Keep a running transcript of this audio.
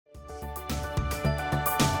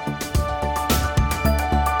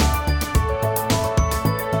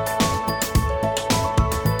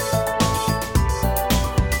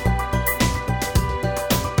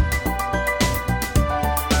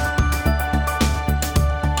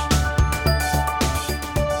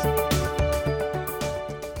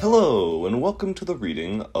Hello, and welcome to the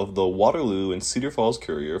reading of the Waterloo and Cedar Falls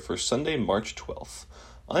Courier for Sunday, March 12th.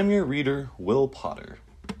 I'm your reader, Will Potter.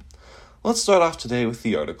 Let's start off today with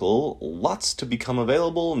the article, Lots to Become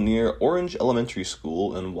Available Near Orange Elementary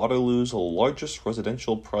School and Waterloo's Largest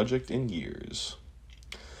Residential Project in Years.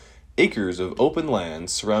 Acres of open land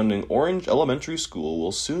surrounding Orange Elementary School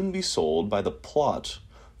will soon be sold by the plot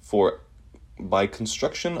by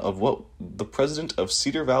construction of what the president of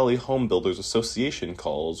Cedar Valley Home Builders Association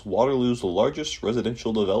calls Waterloo's largest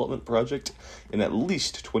residential development project in at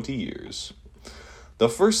least 20 years. The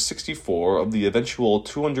first 64 of the eventual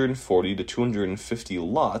 240 to 250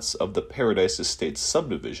 lots of the Paradise Estates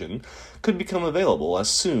subdivision could become available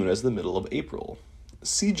as soon as the middle of April.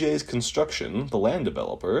 CJ's Construction, the land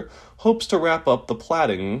developer, hopes to wrap up the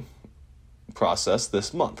platting process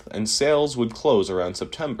this month, and sales would close around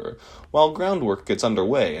September, while groundwork gets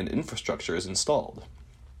underway and infrastructure is installed.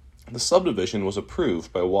 The subdivision was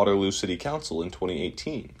approved by Waterloo City Council in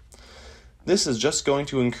 2018. This is just going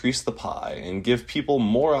to increase the pie and give people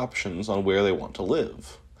more options on where they want to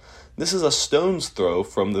live. This is a stone's throw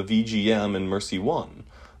from the VGM and Mercy One.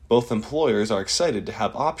 Both employers are excited to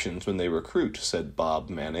have options when they recruit, said Bob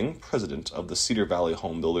Manning, president of the Cedar Valley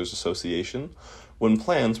Home Builders Association, when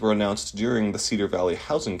plans were announced during the Cedar Valley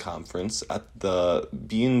Housing Conference at the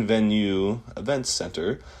Bienvenue Events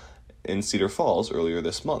Center in Cedar Falls earlier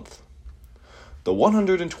this month. The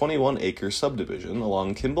 121-acre subdivision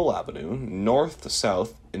along Kimball Avenue, north,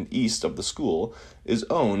 south, and east of the school, is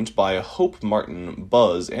owned by Hope Martin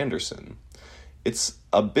Buzz Anderson. It's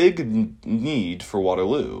a big need for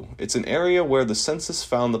Waterloo. It's an area where the census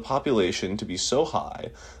found the population to be so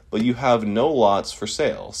high, but you have no lots for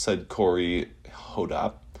sale, said Corey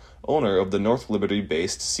Hodap, owner of the North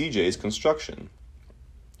Liberty-based CJ's Construction.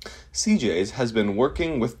 CJ's has been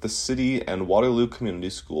working with the city and Waterloo Community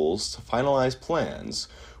Schools to finalize plans,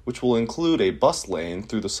 which will include a bus lane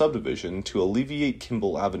through the subdivision to alleviate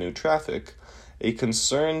Kimball Avenue traffic, a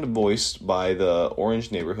concern voiced by the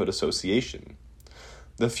Orange Neighborhood Association.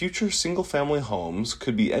 The future single-family homes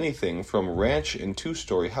could be anything from ranch and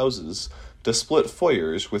two-story houses to split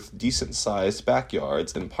foyers with decent-sized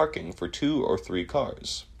backyards and parking for 2 or 3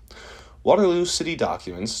 cars. Waterloo city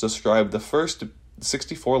documents describe the first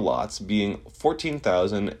 64 lots being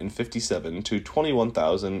 14,057 to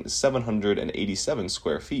 21,787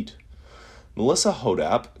 square feet. Melissa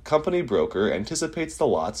Hodap, company broker, anticipates the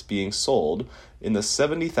lots being sold in the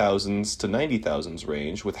 70,000s to 90,000s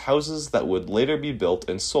range, with houses that would later be built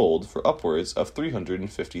and sold for upwards of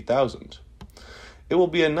 350,000. It will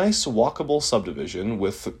be a nice walkable subdivision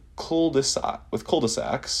with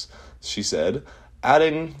cul-de-sacs, she said,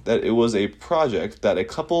 adding that it was a project that a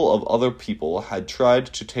couple of other people had tried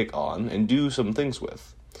to take on and do some things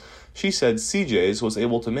with. She said CJ's was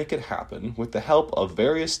able to make it happen with the help of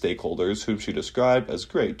various stakeholders whom she described as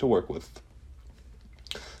great to work with.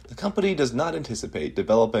 The company does not anticipate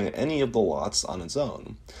developing any of the lots on its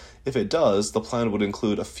own. If it does, the plan would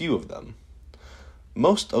include a few of them.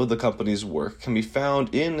 Most of the company's work can be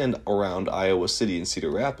found in and around Iowa City and Cedar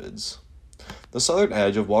Rapids. The southern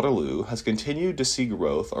edge of Waterloo has continued to see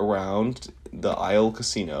growth around the Isle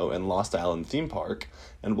Casino and Lost Island Theme Park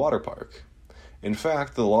and Water Park. In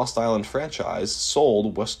fact, the Lost Island franchise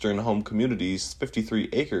sold Western Home Communities 53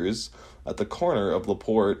 acres at the corner of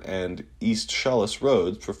LaPorte and East Challis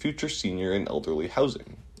Roads for future senior and elderly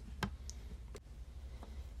housing.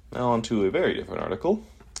 Now on to a very different article.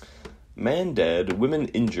 Man dead, women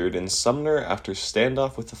injured in Sumner after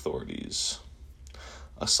standoff with authorities.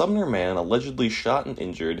 A Sumner man allegedly shot and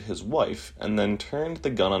injured his wife and then turned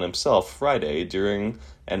the gun on himself Friday during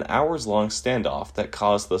an hours-long standoff that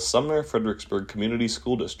caused the Sumner-Fredericksburg Community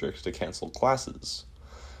School District to cancel classes.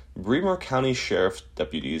 Bremer County Sheriff's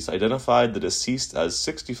deputies identified the deceased as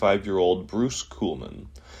 65-year-old Bruce Kuhlman.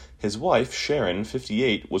 His wife, Sharon,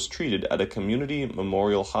 58, was treated at a community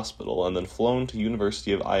memorial hospital and then flown to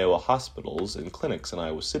University of Iowa hospitals and clinics in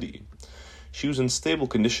Iowa City. She was in stable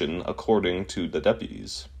condition, according to the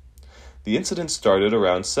deputies. The incident started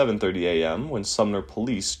around 7:30 a.m. when Sumner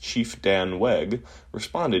Police Chief Dan Wegg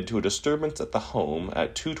responded to a disturbance at the home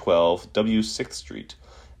at 212 W 6th Street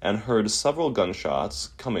and heard several gunshots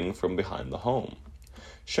coming from behind the home.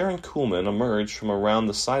 Sharon Kuhlman emerged from around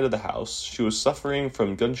the side of the house. She was suffering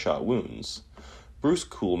from gunshot wounds. Bruce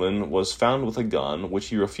Kuhlman was found with a gun, which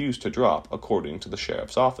he refused to drop, according to the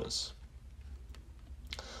sheriff's office.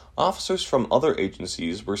 Officers from other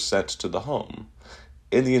agencies were sent to the home.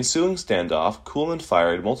 In the ensuing standoff, Kuhlman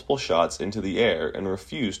fired multiple shots into the air and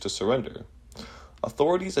refused to surrender.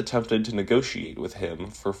 Authorities attempted to negotiate with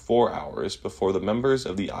him for 4 hours before the members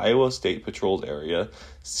of the Iowa State Patrol's Area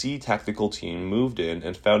C Tactical Team moved in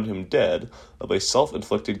and found him dead of a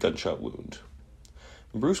self-inflicted gunshot wound.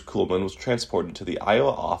 Bruce Kuhlman was transported to the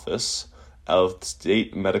Iowa office of the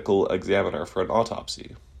state medical examiner for an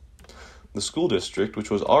autopsy. The school district, which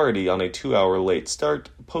was already on a 2-hour late start,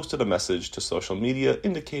 posted a message to social media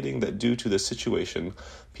indicating that due to this situation,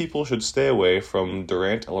 people should stay away from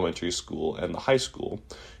Durant Elementary School and the high school,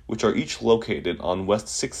 which are each located on West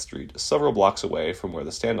 6th Street, several blocks away from where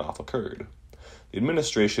the standoff occurred. The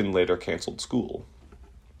administration later canceled school.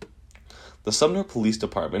 The Sumner Police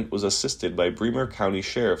Department was assisted by Bremer County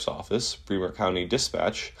Sheriff's Office, Bremer County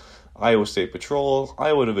Dispatch, Iowa State Patrol,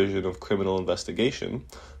 Iowa Division of Criminal Investigation,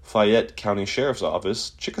 Fayette County Sheriff's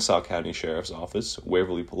Office, Chickasaw County Sheriff's Office,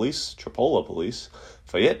 Waverly Police, Chipola Police,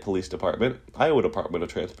 Fayette Police Department, Iowa Department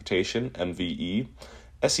of Transportation, MVE,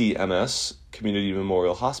 SEMS, Community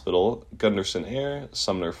Memorial Hospital, Gunderson Air,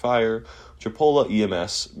 Sumner Fire, Chipola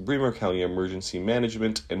EMS, Bremer County Emergency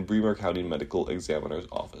Management, and Bremer County Medical Examiner's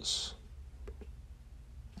Office.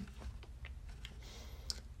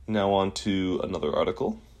 Now on to another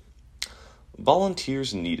article.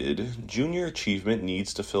 Volunteers needed. Junior Achievement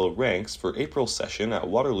needs to fill ranks for April session at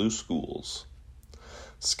Waterloo schools.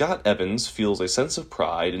 Scott Evans feels a sense of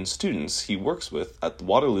pride in students he works with at the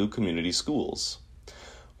Waterloo Community Schools.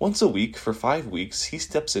 Once a week for 5 weeks, he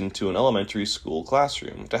steps into an elementary school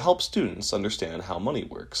classroom to help students understand how money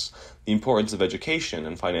works, the importance of education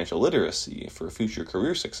and financial literacy for future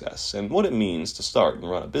career success, and what it means to start and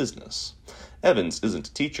run a business. Evans isn't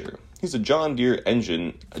a teacher. He's a John Deere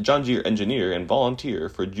engineer and volunteer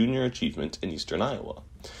for Junior Achievement in eastern Iowa.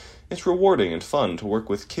 It's rewarding and fun to work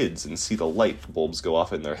with kids and see the light bulbs go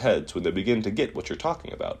off in their heads when they begin to get what you're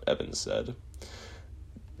talking about, Evans said.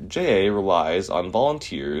 JA relies on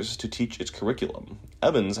volunteers to teach its curriculum.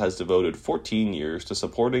 Evans has devoted 14 years to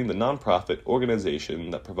supporting the nonprofit organization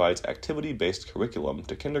that provides activity-based curriculum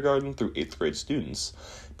to kindergarten through 8th grade students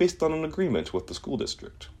based on an agreement with the school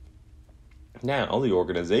district. Now, the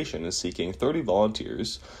organization is seeking 30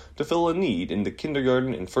 volunteers to fill a need in the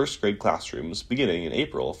kindergarten and first grade classrooms beginning in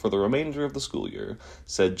April for the remainder of the school year,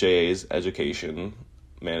 said JA's education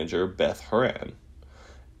manager Beth Horan.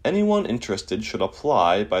 Anyone interested should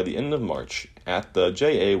apply by the end of March at the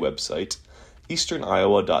JA website,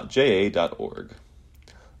 easterniowa.ja.org.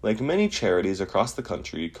 Like many charities across the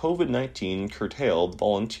country, COVID-19 curtailed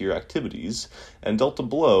volunteer activities and dealt a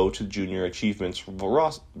blow to Junior Achievement's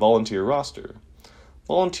volunteer roster.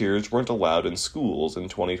 Volunteers weren't allowed in schools in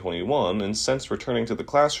 2021, and since returning to the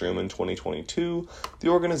classroom in 2022, the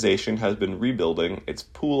organization has been rebuilding its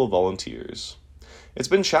pool of volunteers. It's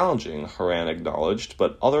been challenging, Horan acknowledged,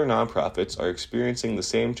 but other nonprofits are experiencing the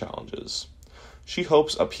same challenges. She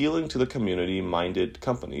hopes appealing to the community-minded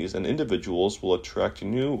companies and individuals will attract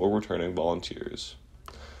new or returning volunteers.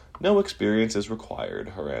 No experience is required,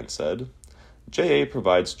 Horan said. JA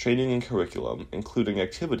provides training and curriculum, including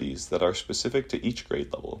activities that are specific to each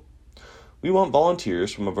grade level. We want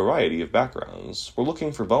volunteers from a variety of backgrounds. We're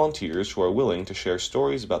looking for volunteers who are willing to share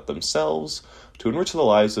stories about themselves, to enrich the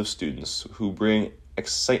lives of students who bring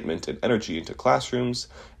excitement and energy into classrooms,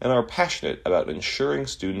 and are passionate about ensuring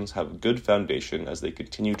students have a good foundation as they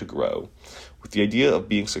continue to grow, with the idea of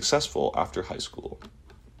being successful after high school,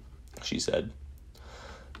 she said.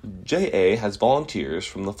 JA has volunteers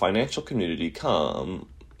from the financial community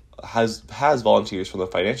has volunteers from the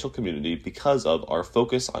financial community because of our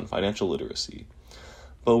focus on financial literacy.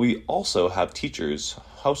 But we also have teachers,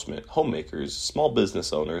 homemakers, small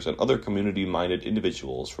business owners, and other community-minded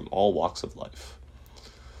individuals from all walks of life.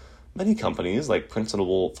 Many companies, like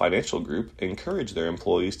Principal Financial Group, encourage their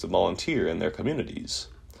employees to volunteer in their communities.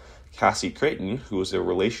 Cassie Creighton, who is a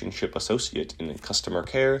relationship associate in customer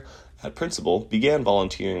care at Principal, began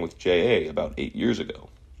volunteering with JA about 8 years ago.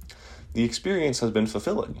 The experience has been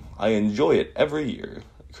fulfilling. I enjoy it every year,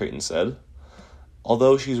 Creighton said.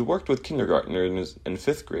 Although she's worked with kindergartners and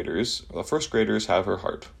 5th graders, the 1st graders have her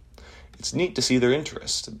heart. It's neat to see their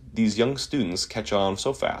interest. These young students catch on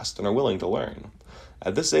so fast and are willing to learn.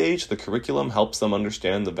 At this age, the curriculum helps them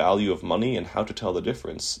understand the value of money and how to tell the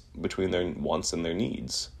difference between their wants and their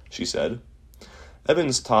needs, she said.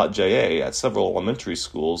 Evans taught JA at several elementary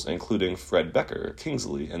schools, including Fred Becker,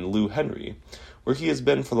 Kingsley, and Lou Henry, where he has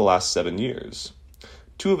been for the last 7 years.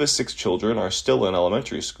 2 of his 6 children are still in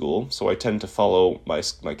elementary school, so I tend to follow my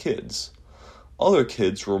kids. Other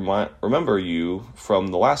kids remember you from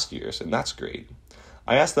the last years, and that's great.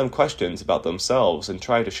 I ask them questions about themselves and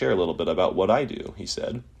try to share a little bit about what I do, he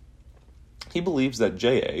said. He believes that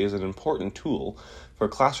JA is an important tool for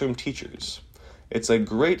classroom teachers. It's a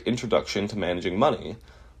great introduction to managing money,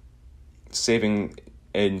 saving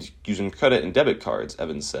and using credit and debit cards,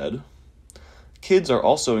 Evans said. Kids are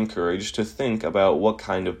also encouraged to think about what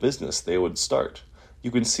kind of business they would start.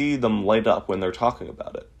 You can see them light up when they're talking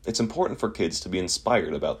about it. It's important for kids to be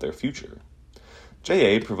inspired about their future.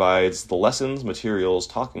 JA provides the lessons, materials,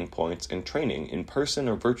 talking points, and training in person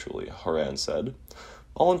or virtually, Horan said.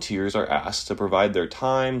 Volunteers are asked to provide their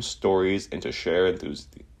time, stories, and to share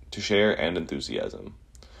and enthusiasm.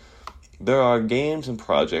 There are games and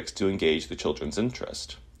projects to engage the children's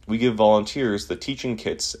interest. We give volunteers the teaching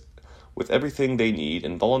kits with everything they need,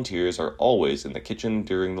 and volunteers are always in the kitchen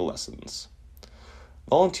during the lessons.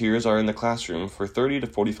 Volunteers are in the classroom for 30 to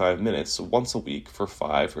 45 minutes once a week for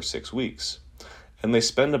 5 or 6 weeks, and they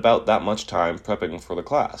spend about that much time prepping for the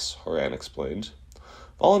class, Horan explained.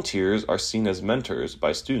 Volunteers are seen as mentors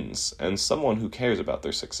by students and someone who cares about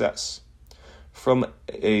their success. From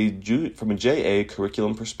a JA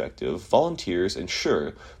curriculum perspective, volunteers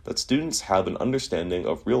ensure that students have an understanding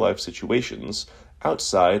of real-life situations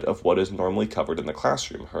outside of what is normally covered in the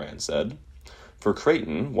classroom, Horan said. For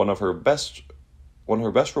Creighton, one of her best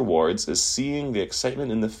rewards is seeing the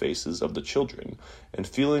excitement in the faces of the children and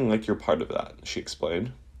feeling like you're part of that, she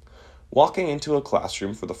explained. Walking into a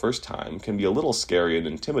classroom for the first time can be a little scary and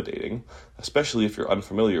intimidating, especially if you're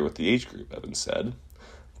unfamiliar with the age group, Evans said.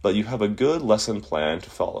 But you have a good lesson plan to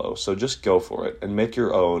follow, so just go for it and make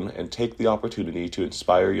your own and take the opportunity to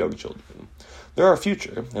inspire young children. They're our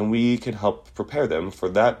future, and we can help prepare them for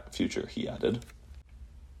that future, he added.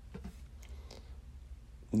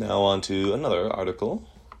 Now on to another article.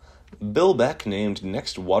 Bill Beck named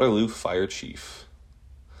next Waterloo Fire Chief.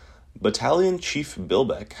 Battalion Chief Bill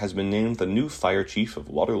Beck has been named the new Fire Chief of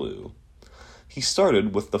Waterloo. He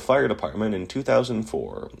started with the fire department in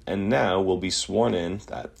 2004 and now will be sworn in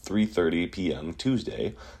at 3:30 p.m.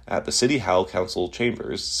 Tuesday at the City Hall Council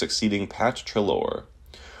chambers, succeeding Pat Treloar.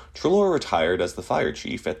 Treloar retired as the fire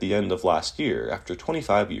chief at the end of last year after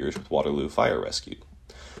 25 years with Waterloo Fire Rescue.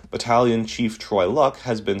 Battalion Chief Troy Luck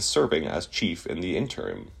has been serving as chief in the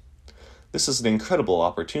interim. This is an incredible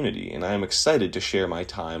opportunity, and I am excited to share my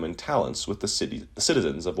time and talents with the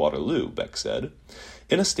citizens of Waterloo, Beck said.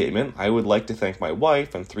 In a statement, I would like to thank my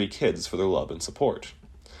wife and 3 kids for their love and support.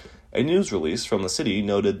 A news release from the city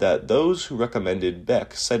noted that those who recommended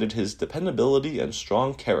Beck cited his dependability and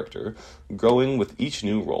strong character growing with each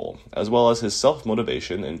new role, as well as his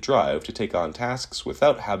self-motivation and drive to take on tasks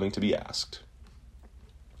without having to be asked.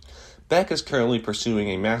 Beck is currently pursuing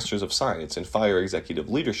a Master's of Science in Fire Executive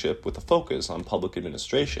Leadership with a focus on public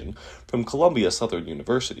administration from Columbia Southern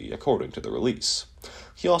University, according to the release.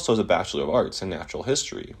 He also has a Bachelor of Arts in Natural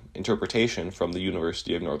History, Interpretation from the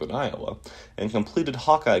University of Northern Iowa, and completed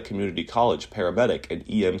Hawkeye Community College paramedic and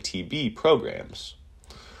EMTB programs.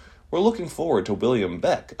 We're looking forward to William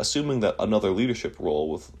Beck assuming that another leadership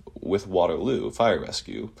role with Waterloo Fire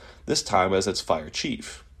Rescue, this time as its fire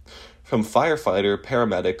chief. From firefighter,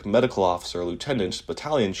 paramedic, medical officer, lieutenant,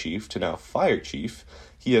 battalion chief to now fire chief,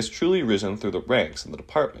 he has truly risen through the ranks in the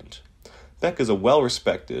department. Beck is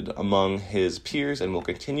well-respected among his peers and will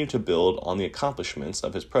continue to build on the accomplishments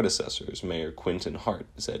of his predecessors, Mayor Quinton Hart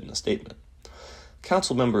said in a statement.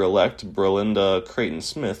 Councilmember-elect Berlinda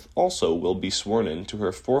Creighton-Smith also will be sworn in to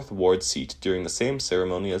her 4th ward seat during the same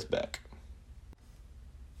ceremony as Beck.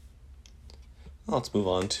 Let's move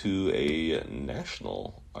on to a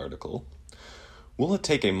national article. Will it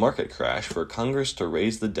take a market crash for Congress to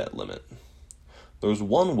raise the debt limit? There's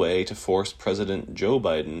one way to force President Joe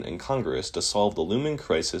Biden and Congress to solve the looming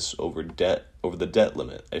crisis over the debt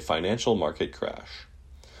limit, a financial market crash.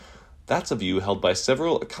 That's a view held by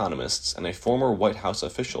several economists and a former White House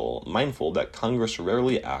official, mindful that Congress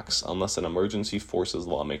rarely acts unless an emergency forces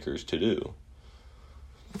lawmakers to do.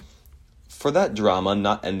 For that drama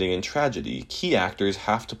not ending in tragedy, key actors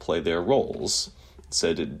have to play their roles,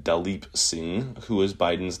 said Dalip Singh, who is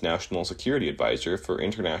Biden's National Security Advisor for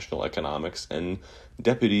International Economics and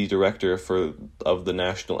Deputy Director of the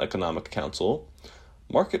National Economic Council.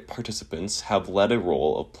 Market participants have led a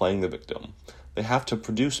role of playing the victim. They have to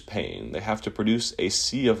produce pain. They have to produce a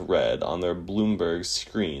sea of red on their Bloomberg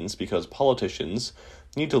screens because politicians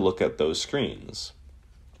need to look at those screens.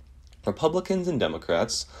 Republicans and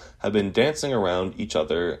Democrats have been dancing around each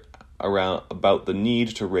other about the need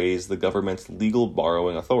to raise the government's legal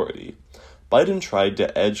borrowing authority. Biden tried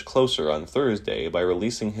to edge closer on Thursday by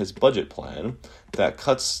releasing his budget plan that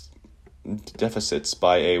cuts deficits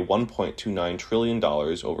by a $1.29 trillion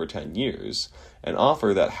over 10 years, an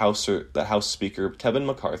offer that House Speaker Kevin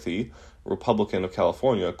McCarthy, Republican of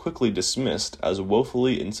California, quickly dismissed as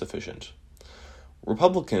woefully insufficient.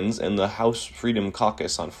 Republicans in the House Freedom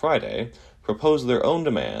Caucus on Friday proposed their own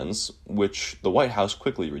demands, which the White House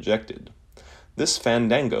quickly rejected. This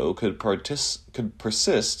fandango could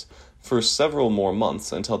persist for several more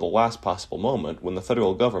months until the last possible moment when the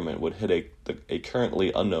federal government would hit a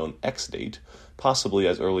currently unknown X date, possibly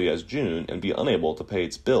as early as June, and be unable to pay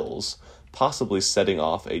its bills, possibly setting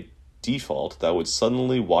off a default that would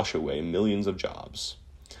suddenly wash away millions of jobs.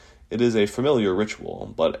 It is a familiar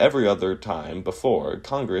ritual, but every other time before,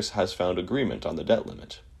 Congress has found agreement on the debt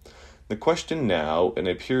limit. The question now, in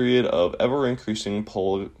a period of ever-increasing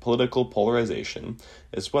political polarization,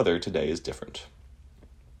 is whether today is different.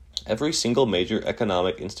 Every single major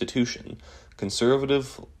economic institution,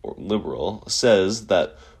 conservative or liberal, says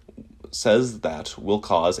that will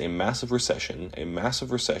cause a massive recession,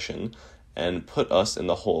 and put us in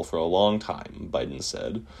the hole for a long time, Biden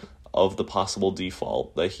said, of the possible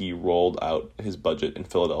default that he rolled out his budget in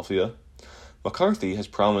Philadelphia. McCarthy has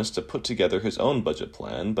promised to put together his own budget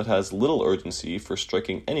plan, but has little urgency for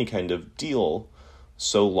striking any kind of deal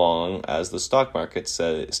so long as the stock market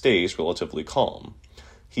stays relatively calm.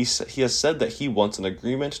 He has said that he wants an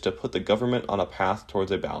agreement to put the government on a path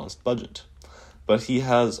towards a balanced budget. But he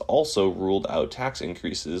has also ruled out tax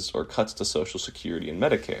increases or cuts to Social Security and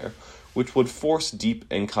Medicare, which would force deep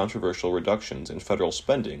and controversial reductions in federal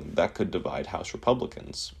spending that could divide House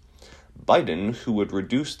Republicans. Biden, who would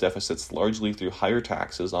reduce deficits largely through higher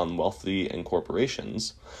taxes on wealthy and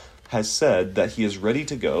corporations, has said that he is ready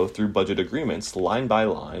to go through budget agreements line by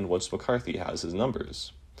line once McCarthy has his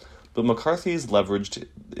numbers. But McCarthy's leverage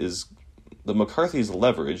is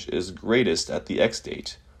greatest at the X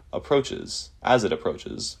date as it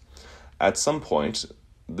approaches at some point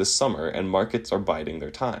this summer, and markets are biding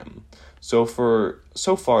their time. So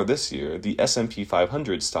far this year, the S&P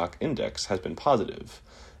 500 stock index has been positive.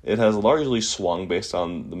 It has largely swung based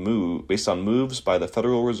on moves by the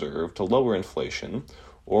Federal Reserve to lower inflation,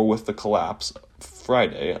 or with the collapse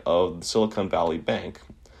Friday of Silicon Valley Bank,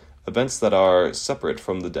 events that are separate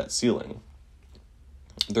from the debt ceiling.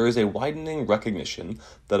 There is a widening recognition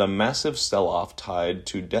that a massive sell-off tied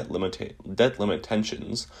to debt limit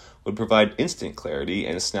tensions would provide instant clarity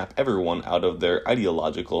and snap everyone out of their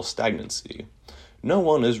ideological stagnancy. No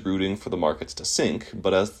one is rooting for the markets to sink,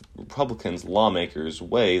 but as Republicans lawmakers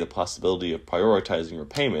weigh the possibility of prioritizing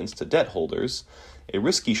repayments to debt holders, a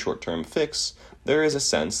risky short-term fix, there is a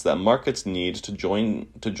sense that markets need to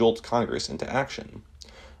jolt Congress into action.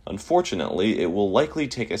 Unfortunately, it will likely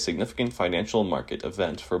take a significant financial market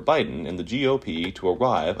event for Biden and the GOP to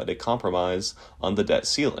arrive at a compromise on the debt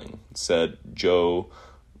ceiling, said Joe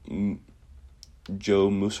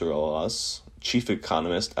Mussaralas, chief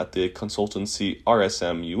economist at the consultancy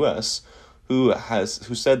RSM US, who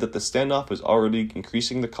said that the standoff is already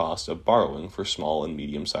increasing the cost of borrowing for small and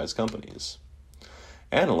medium-sized companies.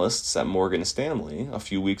 Analysts at Morgan Stanley a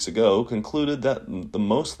few weeks ago concluded that the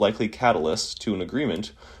most likely catalyst to an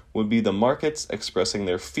agreement would be the markets expressing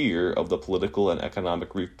their fear of the political and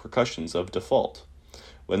economic repercussions of default.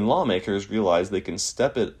 When lawmakers realize they can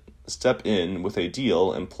step in with a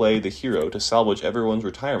deal and play the hero to salvage everyone's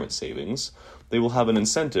retirement savings, they will have an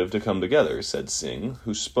incentive to come together, said Singh,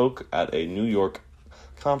 who spoke at a New York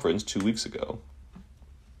conference 2 weeks ago.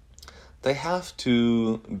 They have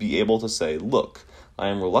to be able to say, look, I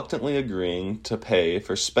am reluctantly agreeing to pay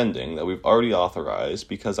for spending that we've already authorized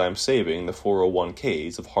because I'm saving the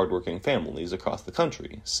 401ks of hardworking families across the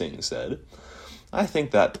country, Singh said. I think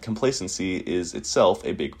that complacency is itself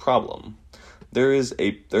a big problem. There is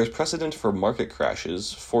precedent for market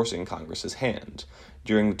crashes forcing Congress's hand.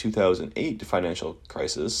 During the 2008 financial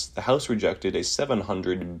crisis, the House rejected a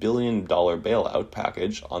 $700 billion bailout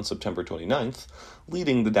package on September 29th,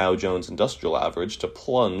 leading the Dow Jones Industrial Average to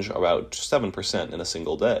plunge about 7% in a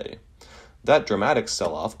single day. That dramatic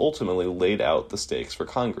sell-off ultimately laid out the stakes for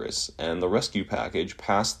Congress, and the rescue package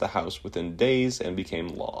passed the House within days and became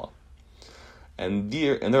law. And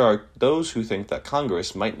there are those who think that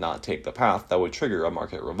Congress might not take the path that would trigger a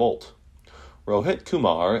market revolt. Rohit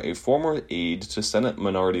Kumar, a former aide to Senate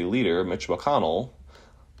Minority Leader Mitch McConnell,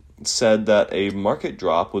 said that a market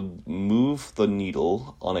drop would move the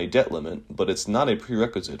needle on a debt limit, but it's not a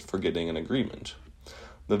prerequisite for getting an agreement.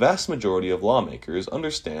 The vast majority of lawmakers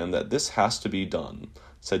understand that this has to be done,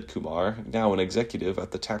 said Kumar, now an executive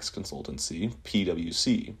at the tax consultancy,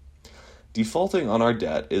 PwC. Defaulting on our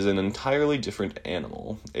debt is an entirely different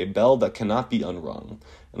animal, a bell that cannot be unrung,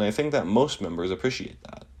 and I think that most members appreciate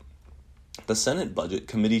that. The Senate Budget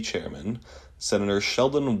Committee Chairman, Senator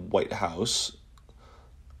Sheldon Whitehouse,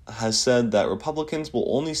 has said that Republicans will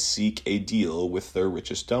only seek a deal with their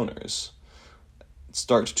richest donors.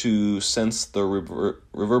 start to sense the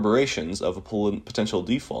reverberations of a potential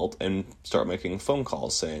default and start making phone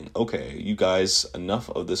calls saying, okay, you guys, enough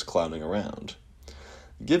of this clowning around.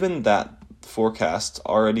 Given that forecasts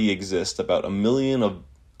already exist about millions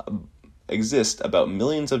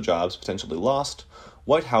of jobs potentially lost,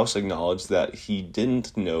 White House acknowledged that he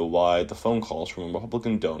didn't know why the phone calls from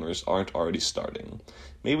Republican donors aren't already starting.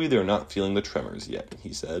 Maybe they're not feeling the tremors yet,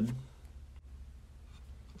 he said.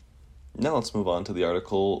 Now let's move on to the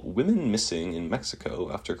article, Women Missing in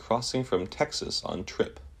Mexico After Crossing from Texas on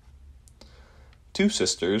Trip. 2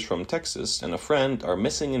 sisters from Texas and a friend are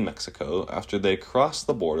missing in Mexico after they crossed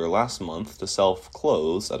the border last month to sell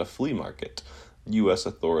clothes at a flea market, U.S.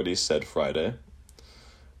 authorities said Friday.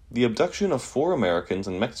 The abduction of 4 Americans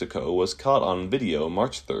in Mexico was caught on video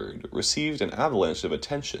March 3rd, received an avalanche of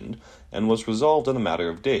attention, and was resolved in a matter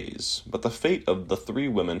of days, but the fate of the 3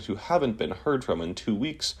 women who haven't been heard from in 2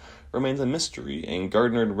 weeks remains a mystery and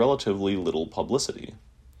garnered relatively little publicity.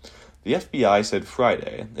 The FBI said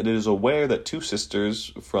Friday that it is aware that 2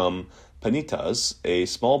 sisters from Panitas, a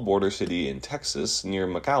small border city in Texas near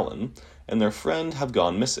McAllen, and their friend have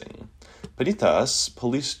gone missing. Panitas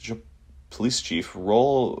Police Chief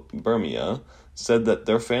Raul Bermia said that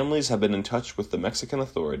their families have been in touch with the Mexican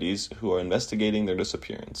authorities who are investigating their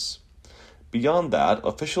disappearance. Beyond that,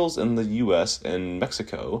 officials in the U.S. and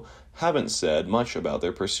Mexico haven't said much about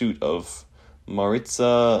their pursuit of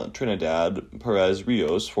Maritza Trinidad Perez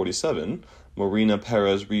Rios, 47, Marina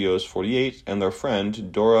Perez Rios, 48, and their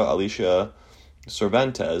friend Dora Alicia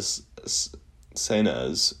Cervantes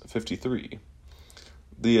Saenz, 53.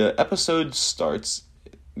 The episode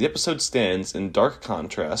stands in dark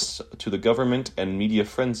contrast to the government and media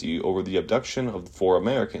frenzy over the abduction of the 4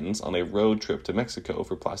 Americans on a road trip to Mexico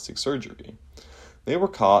for plastic surgery. They were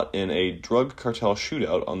caught in a drug cartel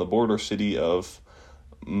shootout on the border city of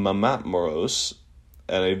Matamoros,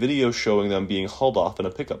 and a video showing them being hauled off in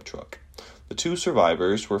a pickup truck. The 2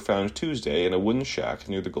 survivors were found Tuesday in a wooden shack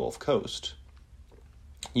near the Gulf Coast.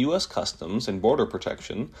 U.S. Customs and Border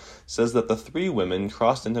Protection says that the 3 women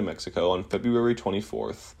crossed into Mexico on February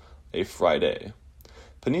 24th, a Friday.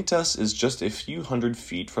 Panitas is just a few hundred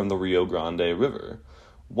feet from the Rio Grande River.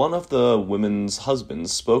 One of the women's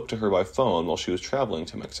husbands spoke to her by phone while she was traveling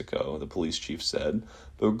to Mexico, the police chief said,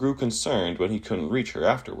 but grew concerned when he couldn't reach her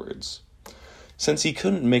afterwards. Since he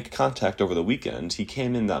couldn't make contact over the weekend, he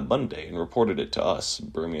came in that Monday and reported it to us,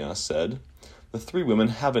 Bermia said. The 3 women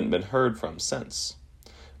haven't been heard from since.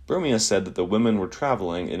 Bermia said that the women were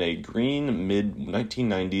traveling in a green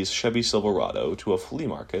mid-1990s Chevy Silverado to a flea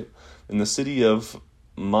market in the city of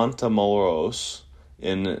Matamoros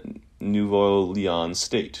in Nuevo Leon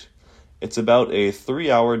State. It's about a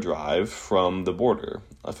 3-hour drive from the border.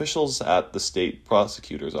 Officials at the state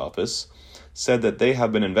prosecutor's office said that they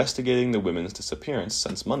have been investigating the women's disappearance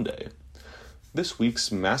since Monday. This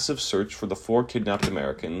week's massive search for the 4 kidnapped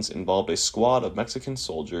Americans involved a squad of Mexican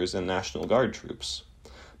soldiers and National Guard troops.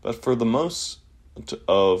 But for the most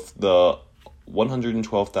of the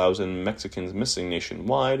 112,000 Mexicans missing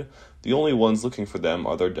nationwide, the only ones looking for them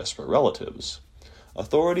are their desperate relatives.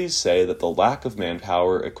 Authorities say that the lack of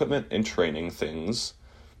manpower, equipment, and training things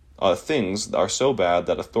are so bad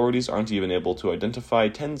that authorities aren't even able to identify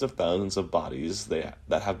tens of thousands of bodies that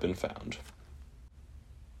have been found.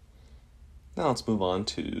 Now let's move on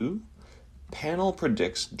to Panel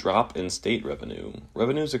predicts drop in state revenue.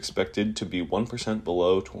 Revenues expected to be 1%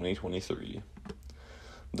 below 2023.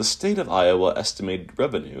 The state of Iowa estimated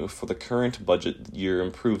revenue for the current budget year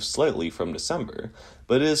improved slightly from December,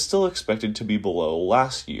 but it is still expected to be below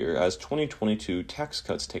last year as 2022 tax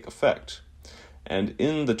cuts take effect. And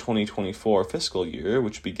in the 2024 fiscal year,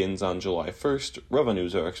 which begins on July 1st,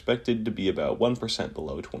 revenues are expected to be about 1%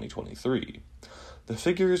 below 2023. The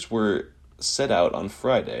figures were set out on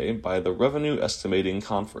Friday by the Revenue Estimating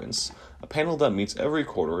Conference, a panel that meets every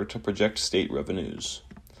quarter to project state revenues.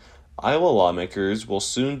 Iowa lawmakers will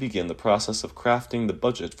soon begin the process of crafting the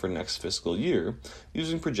budget for next fiscal year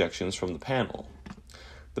using projections from the panel.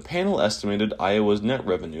 The panel estimated Iowa's net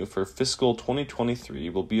revenue for fiscal 2023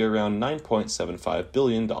 will be around $9.75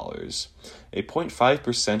 billion, a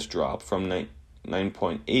 0.5% drop from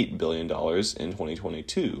 $9.8 billion in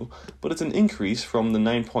 2022, but it's an increase from the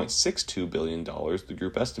 $9.62 billion the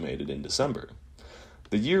group estimated in December.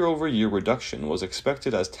 The year-over-year reduction was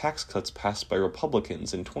expected as tax cuts passed by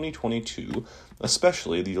Republicans in 2022,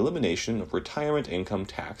 especially the elimination of retirement income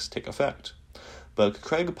tax, take effect. But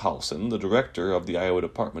Craig Paulson, the director of the Iowa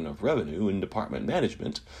Department of Revenue and Department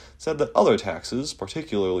Management, said that other taxes,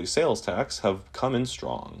 particularly sales tax, have come in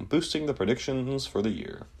strong, boosting the predictions for the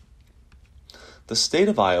year. The state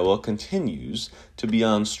of Iowa continues to be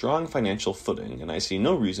on strong financial footing, and I see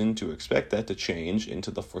no reason to expect that to change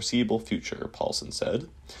into the foreseeable future, Paulson said.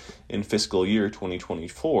 In fiscal year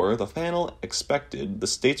 2024, the panel expected the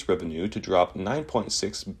state's revenue to drop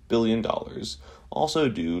 $9.6 billion, also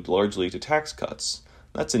due largely to tax cuts.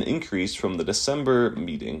 That's an increase from the December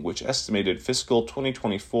meeting, which estimated fiscal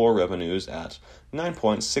 2024 revenues at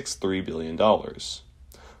 $9.63 billion.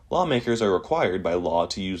 Lawmakers are required by law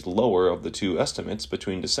to use the lower of the two estimates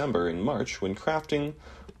between December and March when crafting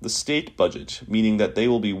the state budget, meaning that they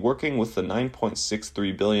will be working with the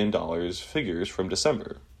 $9.63 billion figures from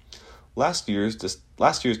December. Last year's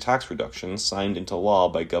tax reduction, signed into law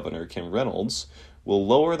by Governor Kim Reynolds, will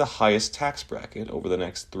lower the highest tax bracket over the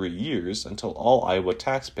next 3 years until all Iowa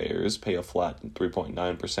taxpayers pay a flat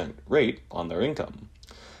 3.9% rate on their income.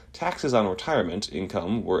 Taxes on retirement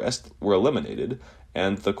income were eliminated,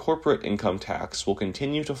 and the corporate income tax will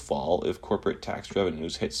continue to fall if corporate tax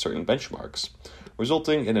revenues hit certain benchmarks,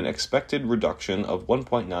 resulting in an expected reduction of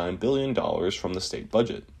 $1.9 billion from the state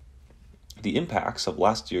budget. The impacts of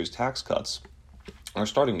last year's tax cuts are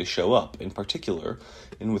starting to show up, in particular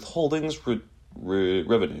in withholdings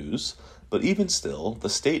revenues, but even still, the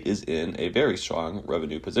state is in a very strong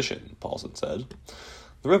revenue position, Paulson said.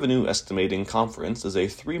 The Revenue Estimating Conference is a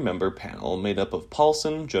 3-member panel made up of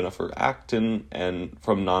Paulson, Jennifer Acton, and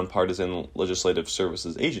from Nonpartisan Legislative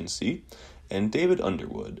Services Agency, and David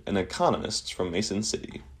Underwood, an economist from Mason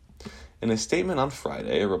City. In a statement on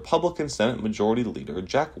Friday, Republican Senate Majority Leader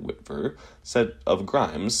Jack Whitver of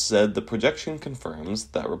Grimes said the projection confirms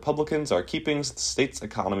that Republicans are keeping the state's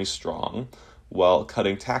economy strong while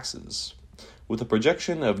cutting taxes. With a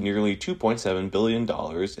projection of nearly $2.7 billion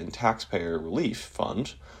in taxpayer relief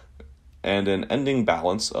fund and an ending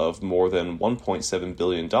balance of more than $1.7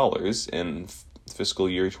 billion in fiscal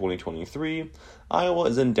year 2023, Iowa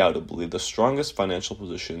is undoubtedly the strongest financial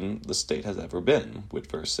position the state has ever been,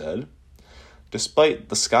 Whitver said. Despite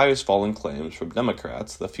the sky-is-falling claims from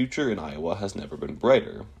Democrats, the future in Iowa has never been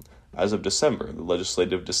brighter. As of December, the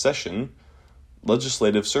Legislative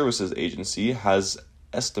Services Agency has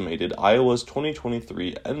estimated Iowa's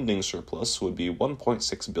 2023 ending surplus would be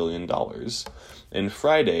 $1.6 billion, and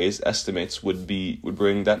Friday's estimates would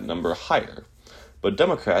bring that number higher. But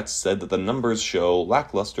Democrats said that the numbers show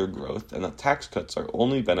lackluster growth and that tax cuts are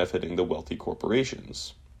only benefiting the wealthy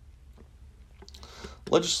corporations.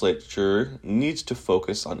 Legislature needs to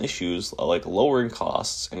focus on issues like lowering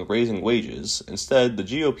costs and raising wages. Instead, the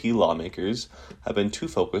GOP lawmakers have been too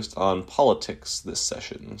focused on politics this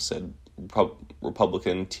session, said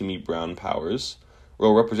Representative Timmy Brown Powers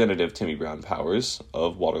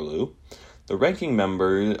of Waterloo, the ranking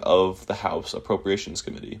member of the House Appropriations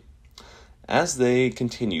Committee. As they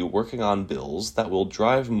continue working on bills that will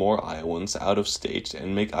drive more Iowans out of state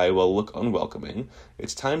and make Iowa look unwelcoming,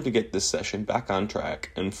 it's time to get this session back on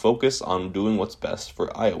track and focus on doing what's best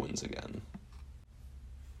for Iowans again.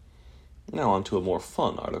 Now on to a more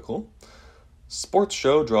fun article. Sports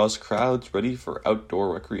show draws crowds ready for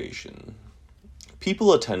outdoor recreation.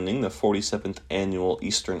 People attending the 47th Annual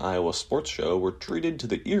Eastern Iowa Sports Show were treated to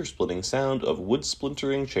the ear-splitting sound of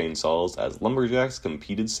wood-splintering chainsaws as lumberjacks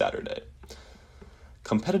competed Saturday.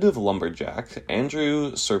 Competitive lumberjack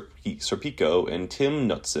Andrew Serpico and Tim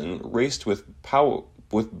Knutson raced with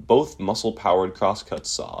both muscle-powered crosscut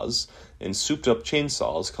saws and souped-up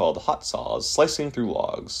chainsaws called hot saws, slicing through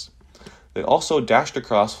logs. They also dashed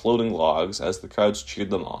across floating logs as the crowds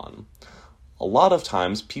cheered them on. A lot of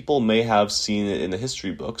times, people may have seen it in the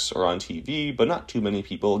history books or on TV, but not too many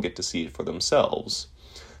people get to see it for themselves.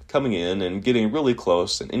 Coming in and getting really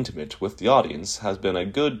close and intimate with the audience has been a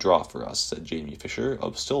good draw for us, said Jamie Fisher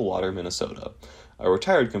of Stillwater, Minnesota, a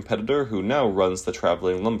retired competitor who now runs the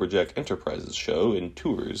Traveling Lumberjack Enterprises show and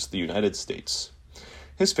tours the United States.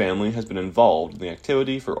 His family has been involved in the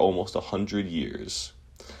activity for almost 100 years.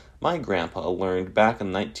 My grandpa learned back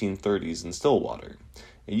in the 1930s in Stillwater.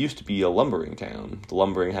 It used to be a lumbering town. The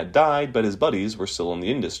lumbering had died, but his buddies were still in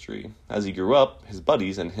the industry. As he grew up, his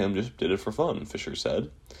buddies and him just did it for fun, Fisher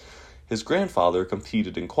said. His grandfather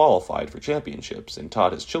competed and qualified for championships and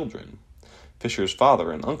taught his children. Fisher's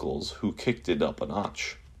father and uncles, who kicked it up a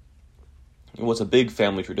notch. It was a big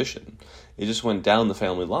family tradition. It just went down the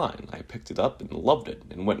family line. I picked it up and loved it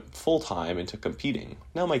and went full-time into competing.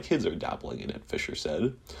 Now my kids are dabbling in it, Fisher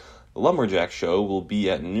said. The Lumberjack Show will be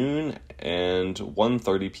at noon and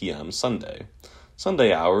 1:30 p.m. Sunday.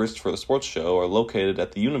 Sunday hours for the sports show are located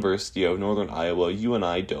at the University of Northern Iowa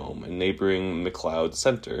UNI Dome and neighboring McLeod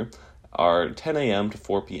Center are 10 a.m. to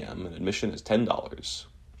 4 p.m. and admission is $10.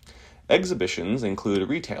 Exhibitions include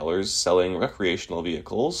retailers selling recreational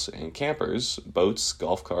vehicles and campers, boats,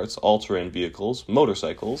 golf carts, all-terrain vehicles,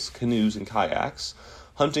 motorcycles, canoes and kayaks,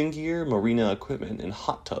 hunting gear, marina equipment, and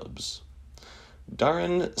hot tubs.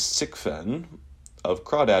 Darren Sickfen of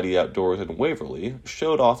Crawdaddy Outdoors in Waverly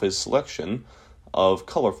showed off his selection of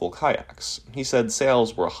colorful kayaks. He said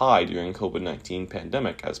sales were high during COVID-19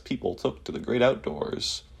 pandemic as people took to the great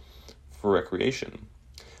outdoors for recreation.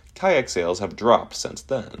 Kayak sales have dropped since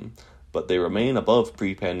then, but they remain above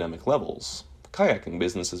pre-pandemic levels. Kayaking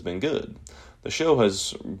business has been good. The show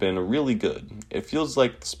has been really good. It feels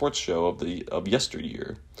like the sports show of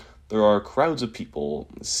yesteryear. There are crowds of people,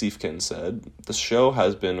 Siefkin said. The show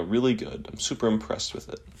has been really good. I'm super impressed with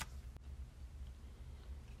it.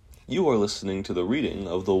 You are listening to the reading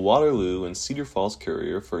of the Waterloo and Cedar Falls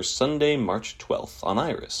Courier for Sunday, March 12th on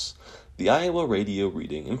IRIS, the Iowa Radio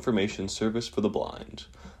Reading Information Service for the Blind.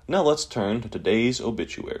 Now let's turn to today's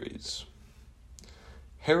obituaries.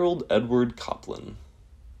 Harold Edward Coplin.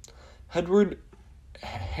 Harold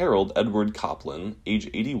Edward Coplin, age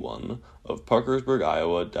 81, of Parkersburg,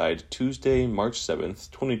 Iowa, died Tuesday, March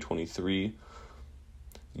 7th, 2023,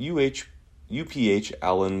 UPH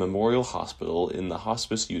Allen Memorial Hospital in the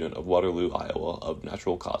Hospice Unit of Waterloo, Iowa, of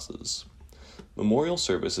natural causes. Memorial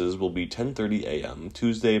services will be 10:30 a.m.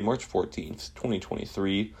 Tuesday, March 14th,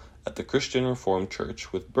 2023, at the Christian Reformed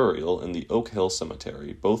Church with burial in the Oak Hill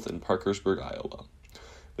Cemetery, both in Parkersburg, Iowa.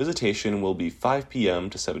 Visitation will be 5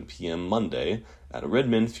 p.m. to 7 p.m. Monday at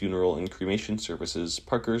Redmond Funeral and Cremation Services,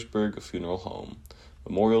 Parkersburg Funeral Home.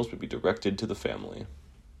 Memorials will be directed to the family.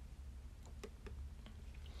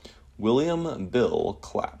 William Bill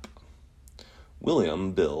Clapp.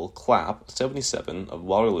 William Bill Clapp, 77, of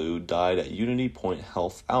Waterloo, died at Unity Point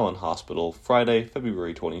Health Allen Hospital Friday,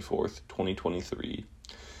 February 24th, 2023.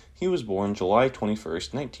 He was born July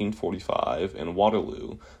 21st, 1945, in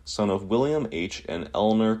Waterloo, son of William H. and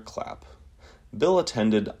Eleanor Clapp. Bill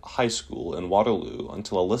attended high school in Waterloo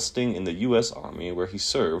until enlisting in the U.S. Army, where he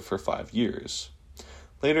served for 5 years.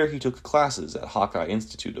 Later, he took classes at Hawkeye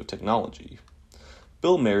Institute of Technology.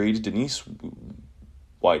 Bill married Denise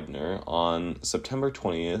Widener on September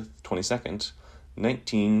 22nd,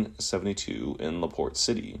 1972, in LaPorte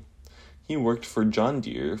City. He worked for John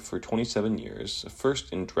Deere for 27 years,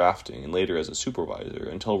 first in drafting and later as a supervisor,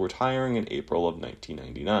 until retiring in April of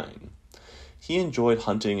 1999. He enjoyed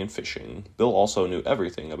hunting and fishing. Bill also knew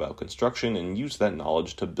everything about construction and used that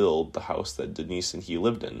knowledge to build the house that Denise and he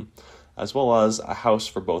lived in, as well as a house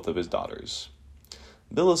for both of his daughters.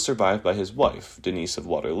 Bill is survived by his wife, Denise of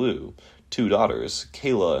Waterloo, 2 daughters,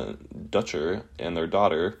 Kayla Dutcher and their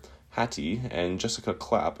daughter, Hattie, and Jessica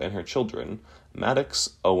Clapp and her children,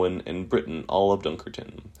 Maddox, Owen, and Britton, all of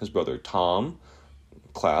Dunkerton, his brother Tom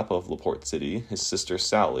Clapp of LaPorte City, his sister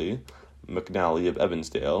Sally McNally of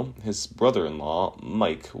Evansdale, his brother-in-law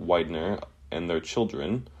Mike Widener and their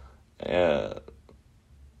children, Andy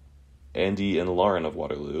and Lauren of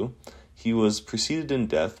Waterloo. He was preceded in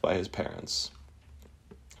death by his parents.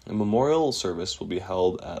 A memorial service will be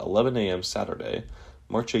held at 11 a.m. Saturday,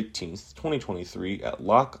 March 18th, 2023, at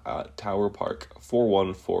Lock Tower Park,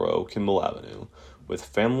 4140 Kimball Avenue, with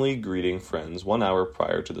family greeting friends 1 hour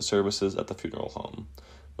prior to the services at the funeral home.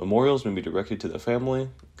 Memorials may be directed to the family.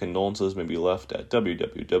 Condolences may be left at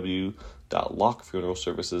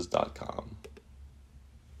www.lockfuneralservices.com.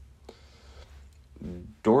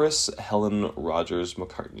 Doris Helen Rogers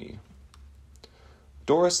McCartney.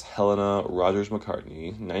 Doris Helena Rogers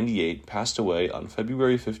McCartney, 98, passed away on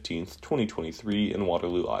February 15, 2023, in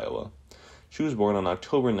Waterloo, Iowa. She was born on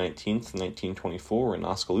October 19, 1924, in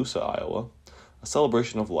Oskaloosa, Iowa. A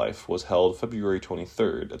celebration of life was held February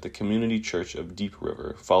 23rd at the Community Church of Deep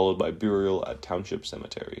River, followed by burial at Township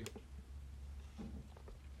Cemetery.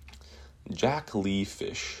 Jack Lee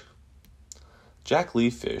Fish. Jack Lee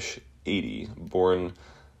Fish, 80, born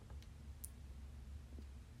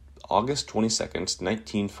August 22nd,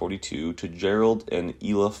 1942, to Gerald and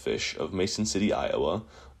Ela Fish of Mason City, Iowa,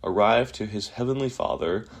 arrived to his Heavenly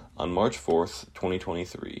Father on March 4th,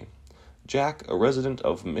 2023. Jack, a resident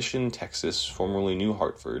of Mission, Texas, formerly New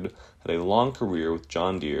Hartford, had a long career with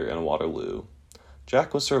John Deere and Waterloo.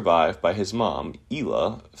 Jack was survived by his mom,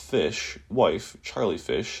 Ela Fish, wife, Charlie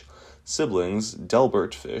Fish, siblings,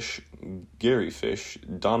 Delbert Fish, Gary Fish,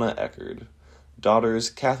 Donna Eckerd, daughters,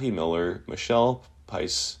 Kathy Miller, Michelle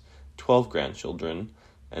Pice, 12 grandchildren,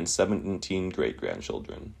 and 17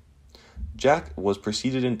 great-grandchildren. Jack was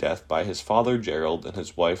preceded in death by his father Gerald and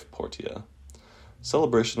his wife Portia.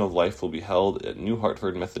 Celebration of life will be held at New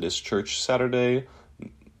Hartford Methodist Church Saturday,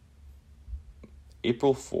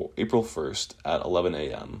 April 1st at 11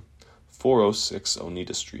 a.m., 406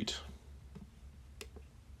 Oneida Street.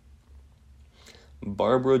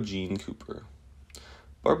 Barbara Jean Cooper.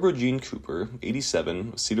 Barbara Jean Cooper, 87,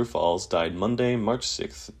 of Cedar Falls, died Monday, March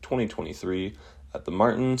 6, 2023, at the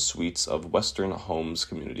Martin Suites of Western Homes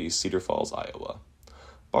Community, Cedar Falls, Iowa.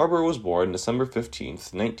 Barbara was born December 15,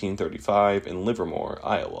 1935, in Livermore,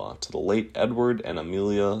 Iowa, to the late Edward and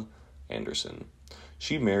Amelia Anderson.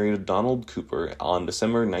 She married Donald Cooper on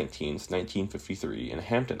December 19, 1953, in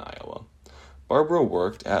Hampton, Iowa. Barbara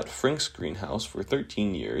worked at Frank's Greenhouse for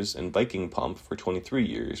 13 years and Viking Pump for 23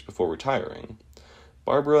 years before retiring.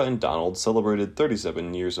 Barbara and Donald celebrated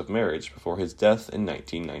 37 years of marriage before his death in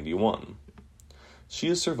 1991. She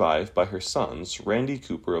is survived by her sons, Randy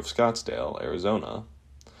Cooper of Scottsdale, Arizona,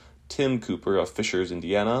 Tim Cooper of Fishers,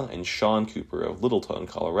 Indiana, and Sean Cooper of Littleton,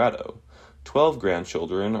 Colorado, 12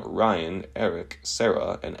 grandchildren, Ryan, Eric,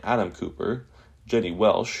 Sarah, and Adam Cooper, Jenny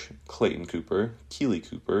Welsh, Clayton Cooper, Keely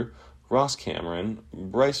Cooper, Ross Cameron,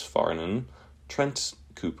 Bryce Farnan, Trent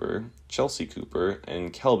Cooper, Chelsea Cooper,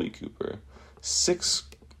 and Kelby Cooper, 6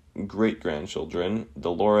 great-grandchildren,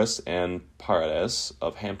 Dolores and Paredes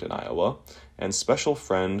of Hampton, Iowa, and special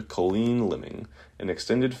friend Colleen Limming, and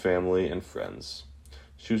extended family and friends.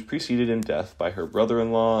 She was preceded in death by her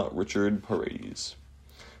brother-in-law, Richard Paredes.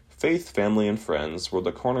 Faith, family, and friends were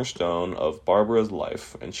the cornerstone of Barbara's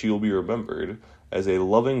life, and she will be remembered as a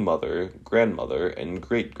loving mother, grandmother, and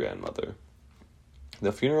great-grandmother.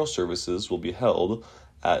 The funeral services will be held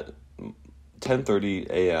at 10:30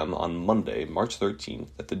 a.m. on Monday, March 13th,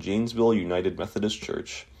 at the Janesville United Methodist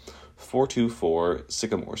Church, 424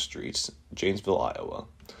 Sycamore Street, Janesville, Iowa.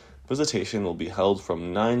 Visitation will be held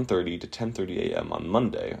from 9:30 to 10:30 a.m. on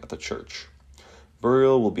Monday at the church.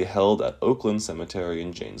 Burial will be held at Oakland Cemetery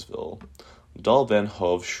in Janesville. Dahl Van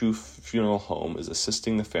Hove Funeral Home is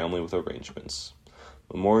assisting the family with arrangements.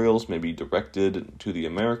 Memorials may be directed to the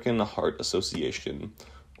American Heart Association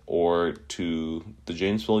or to the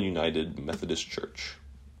Janesville United Methodist Church.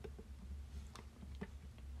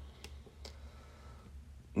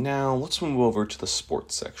 Now, let's move over to the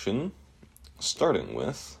sports section, starting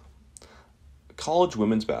with college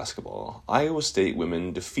women's basketball. Iowa State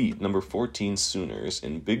women defeat number 14 Sooners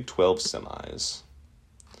in Big 12 semis.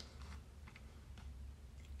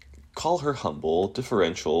 Call her humble,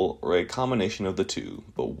 differential, or a combination of the two,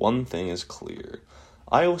 but one thing is clear.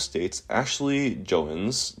 Iowa State's Ashley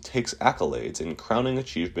Joens takes accolades and crowning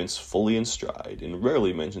achievements fully in stride and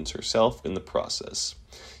rarely mentions herself in the process,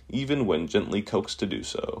 even when gently coaxed to do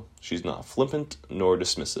so. She's not flippant nor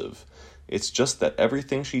dismissive. It's just that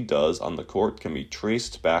everything she does on the court can be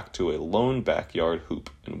traced back to a lone backyard hoop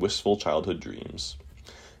and wistful childhood dreams.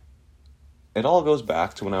 It all goes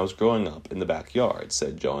back to when I was growing up in the backyard,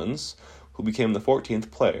 said Jones, who became the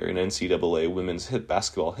 14th player in NCAA women's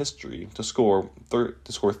basketball history to score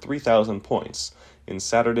 3,000 points in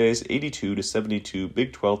Saturday's 82-72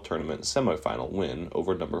 Big 12 tournament semifinal win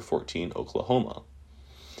over number 14 Oklahoma.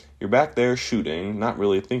 You're back there shooting, not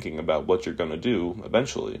really thinking about what you're going to do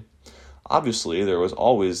eventually. Obviously, there was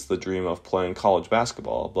always the dream of playing college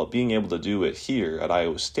basketball, but being able to do it here at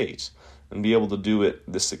Iowa State and be able to do it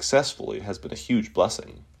this successfully has been a huge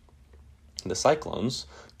blessing. The Cyclones,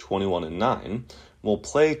 21-9, will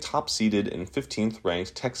play top-seeded and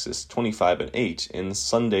 15th-ranked Texas 25-8 in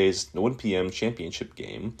Sunday's 1 p.m. championship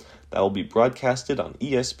game that will be broadcasted on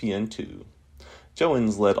ESPN2.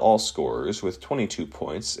 Joens led all scorers with 22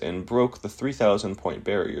 points and broke the 3,000-point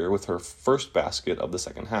barrier with her first basket of the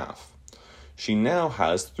second half. She now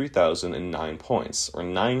has 3,009 points, or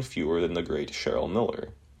 9 fewer than the great Cheryl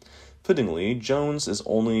Miller. Fittingly, Jones is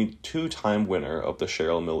only two-time winner of the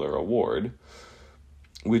Cheryl Miller Award,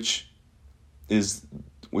 which is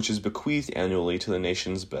bequeathed annually to the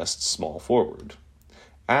nation's best small forward.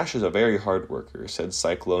 Ash is a very hard worker, said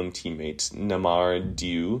Cyclone teammate Namar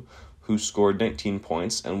Diu, who scored 19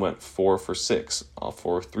 points and went 4 for 6 off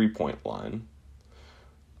for a three-point line.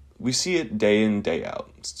 We see it day in, day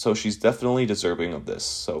out, so she's definitely deserving of this,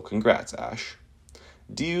 so congrats, Ash.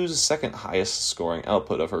 Diu's second highest scoring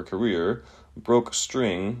output of her career broke a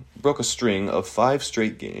string of 5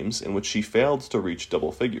 straight games in which she failed to reach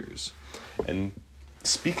double figures. And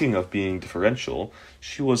speaking of being differential,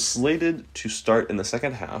 she was slated to start in the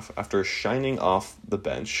second half after shining off the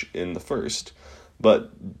bench in the first,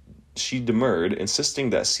 but she demurred, insisting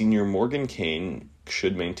that senior Morgan Kane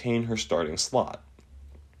should maintain her starting slot.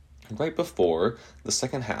 Right before the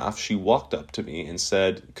second half, she walked up to me and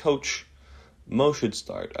said, "Coach, Mo should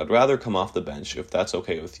start. I'd rather come off the bench if that's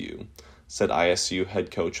okay with you," said ISU head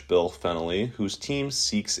coach Bill Fennelly, whose team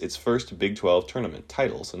seeks its first Big 12 tournament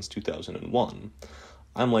title since 2001.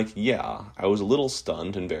 I'm like, yeah, I was a little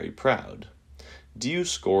stunned and very proud. DU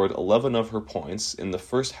scored 11 of her points in the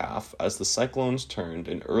first half as the Cyclones turned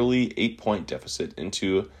an early 8-point deficit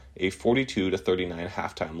into a 42-39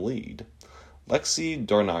 halftime lead. Lexi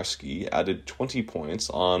Darnarski added 20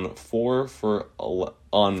 points on 7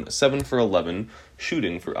 for 11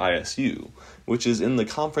 shooting for ISU, which is in the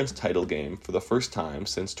conference title game for the first time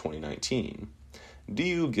since 2019.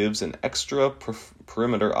 DU gives an extra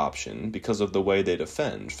perimeter option because of the way they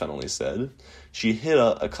defend, Fennelly said. She hit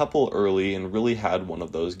a couple early and really had one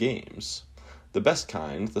of those games. The best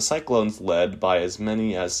kind, the Cyclones led by as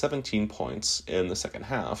many as 17 points in the second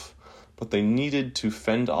half, but they needed to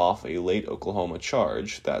fend off a late Oklahoma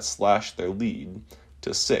charge that slashed their lead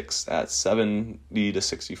to 6 at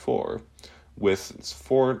 70-64, with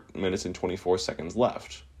 4 minutes and 24 seconds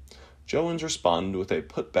left. Jones responded with a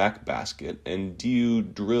putback basket, and DU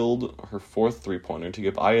drilled her fourth three-pointer to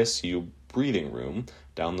give ISU breathing room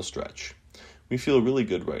down the stretch. "We feel really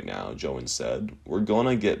good right now," Jones said. "We're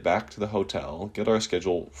gonna get back to the hotel, get our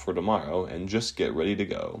schedule for tomorrow, and just get ready to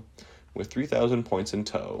go. With 3,000 points in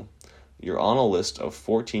tow, you're on a list of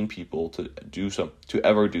 14 people to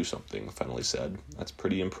ever do something," Fennelly said. "That's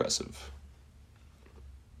pretty impressive."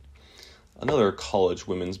 Another college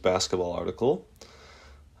women's basketball article.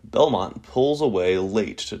 Belmont pulls away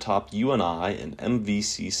late to top UNI in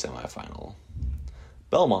MVC semifinal.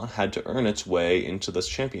 Belmont had to earn its way into the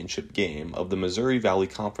championship game of the Missouri Valley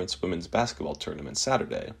Conference women's basketball tournament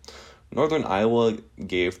Saturday. Northern Iowa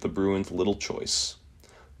gave the Bruins little choice.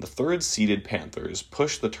 The third-seeded Panthers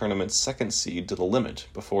pushed the tournament's second seed to the limit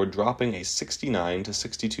before dropping a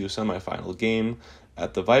 69-62 semifinal game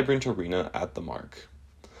at the Vibrant Arena at the Mark.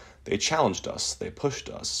 "They challenged us, they pushed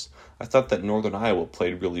us. I thought that Northern Iowa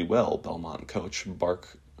played really well," Belmont coach Bart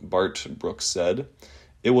Brooks said.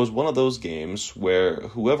 "It was one of those games where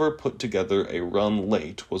whoever put together a run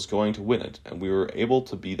late was going to win it, and we were able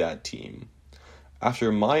to be that team."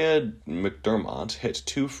 After Maya McDermott hit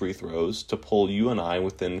 2 free throws to pull UNI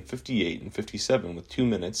within 58 and 57 with 2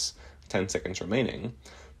 minutes, 10 seconds remaining,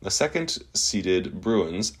 the second-seeded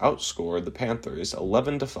Bruins outscored the Panthers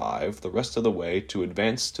 11-5 the rest of the way to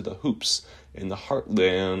advance to the hoops in the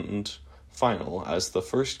Heartland final as the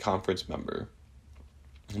first conference member.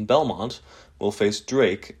 Belmont will face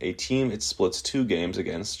Drake, a team it splits 2 games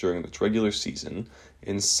against during its regular season,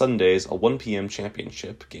 in Sunday's 1 p.m.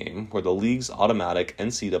 championship game where the league's automatic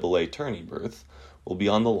NCAA tourney berth will be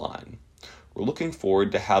on the line. "We're looking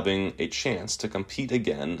forward to having a chance to compete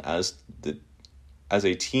again as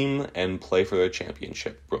a team and play for their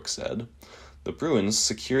championship," Brooks said. The Bruins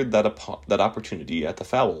secured that opportunity at the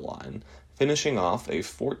foul line, finishing off a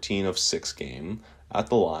 14-of-6 game at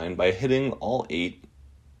the line by hitting all 8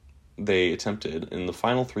 they attempted in the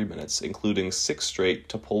final 3 minutes, including 6 straight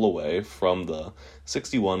to pull away from the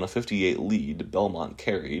 61-58 lead Belmont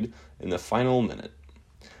carried in the final minute.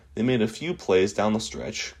 "They made a few plays down the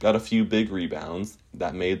stretch, got a few big rebounds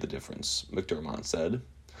that made the difference," McDermott said.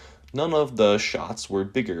 None of the shots were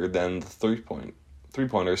bigger than the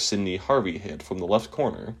three-pointer Sydney Harvey hit from the left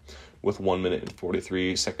corner, with 1 minute and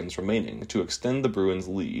 43 seconds remaining to extend the Bruins'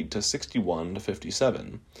 lead to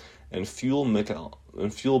 61-57 and fuel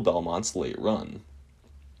Belmont's late run.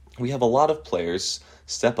 "We have a lot of players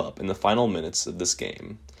step up in the final minutes of this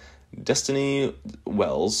game. Destiny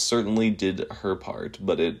Wells certainly did her part,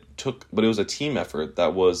 but it was a team effort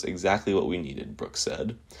that was exactly what we needed," Brooks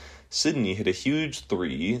said. Sydney hit a huge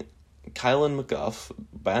 3, Kylan McGuff,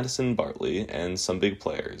 Madison Bartley, and some big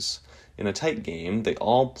players. In a tight game, they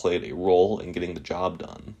all played a role in getting the job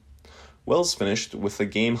done. Wells finished with a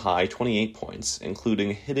game-high 28 points,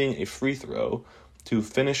 including hitting a free throw to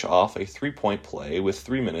finish off a 3-point play with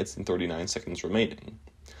 3 minutes and 39 seconds remaining,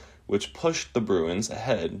 which pushed the Bruins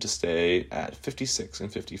ahead to stay at 56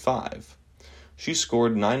 and 55. She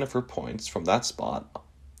scored 9 of her points from that spot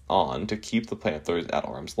on to keep the Panthers at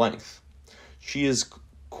arm's length. "She is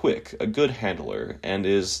quick, a good handler, and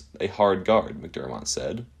is a hard guard," McDermott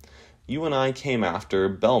said. UNI came after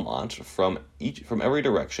Belmont from every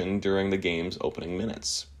direction during the game's opening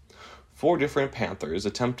minutes. 4 different Panthers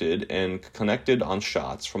attempted and connected on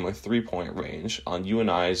shots from a 3-point range on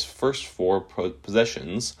UNI's first 4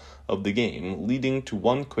 possessions of the game, leading to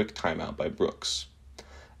 1 quick timeout by Brooks.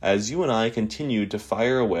 As UNI continued to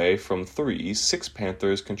fire away from 3, 6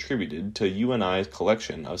 Panthers contributed to UNI's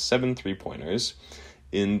collection of 7 3-pointers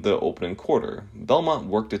in the opening quarter. Belmont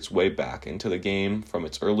worked its way back into the game from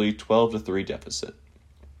its early 12-3 deficit.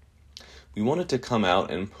 "We wanted to come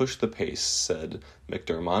out and push the pace," said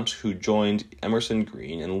McDermott, who joined Emerson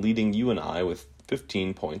Green in leading UNI with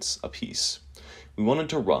 15 points apiece. "We wanted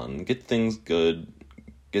to run, get things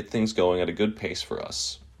going at a good pace for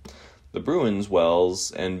us." The Bruins,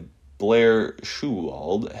 Wells, and Blair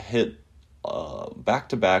Schuwald hit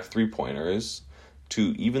back-to-back three-pointers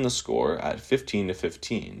to even the score at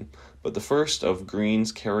 15-15, but the first of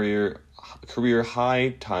Green's career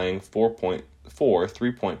high-tying 4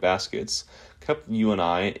 three-point baskets kept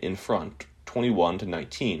UNI in front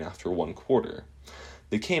 21-19 after one quarter.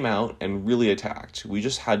 They came out and really attacked. We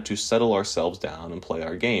just had to settle ourselves down and play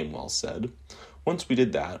our game, Wells said. Once we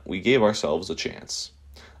did that, we gave ourselves a chance.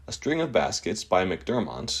 A string of baskets by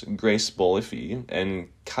McDermott, Grace Bolifi, and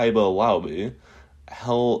Kaiba Laube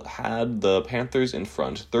had the Panthers in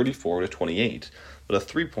front 34-28, but a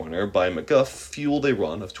three-pointer by McGuff fueled a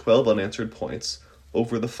run of 12 unanswered points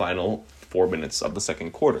over the final 4 minutes of the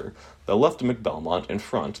second quarter that left McBelmont in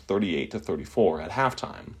front 38-34 at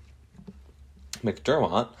halftime.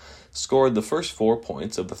 McDermott scored the first 4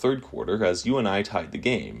 points of the third quarter as UNI tied the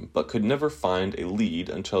game, but could never find a lead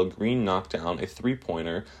until Green knocked down a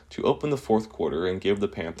three-pointer to open the fourth quarter and give the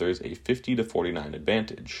Panthers a 50-49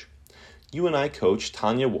 advantage. UNI coach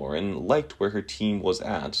Tanya Warren liked where her team was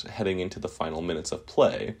at heading into the final minutes of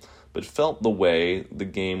play, but felt the way the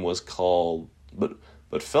game was called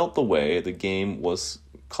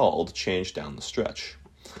changed down the stretch.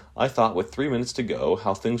 I thought with 3 minutes to go,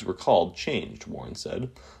 how things were called changed, Warren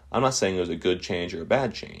said. I'm not saying it was a good change or a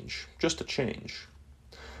bad change, just a change.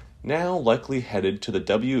 Now likely headed to the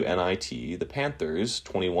WNIT, the Panthers,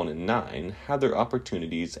 21-9, had their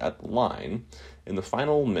opportunities at the line in the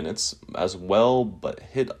final minutes as well, but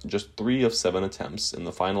hit just 3 of 7 attempts in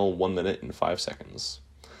the final 1 minute and 5 seconds.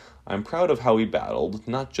 I'm proud of how we battled,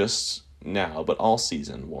 not just now, but all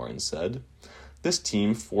season, Warren said. This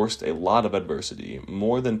team forced a lot of adversity,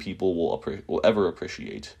 more than people will ever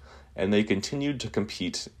appreciate, and they continued to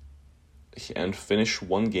compete and finish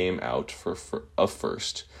one game out of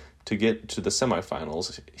first to get to the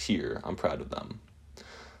semifinals here. I'm proud of them.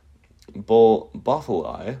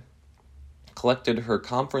 Boffelai collected her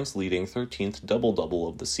conference-leading 13th double-double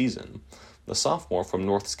of the season. The sophomore from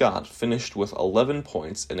North Scott finished with 11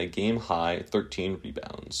 points and a game-high 13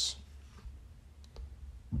 rebounds.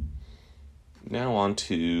 Now on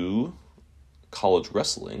to college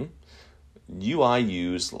wrestling.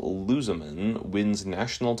 UIU's Luzeman wins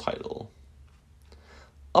national title.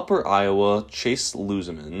 Upper Iowa Chase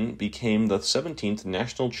Luzeman became the 17th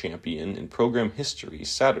national champion in program history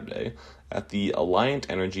Saturday at the Alliant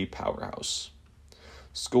Energy Powerhouse.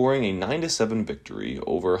 Scoring a 9-7 victory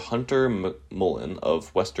over Hunter Mullen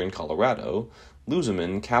of Western Colorado,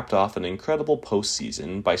 Luzeman capped off an incredible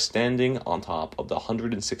postseason by standing on top of the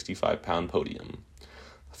 165-pound podium.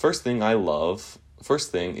 First thing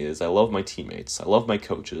is I love my teammates, I love my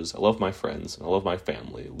coaches, I love my friends, and I love my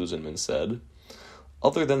family, Luzeman said.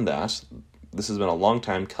 Other than that, this has been a long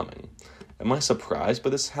time coming. Am I surprised by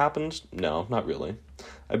this happened? No, not really.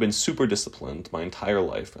 I've been super disciplined my entire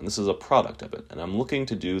life, and this is a product of it, and I'm looking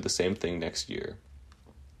to do the same thing next year.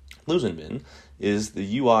 Luzenman is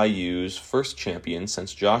the UIU's first champion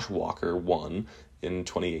since Josh Walker won in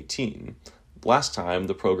 2018, last time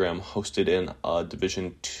the program hosted in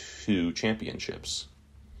Division II championships.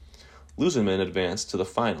 Luzenman advanced to the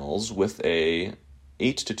finals with a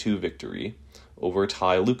 8-2 victory over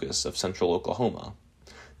Ty Lucas of Central Oklahoma.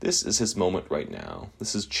 This is his moment right now.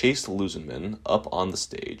 This is Chase Luzenman up on the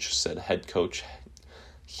stage, said head coach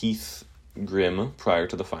Heath Grimm prior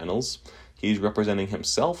to the finals. He's representing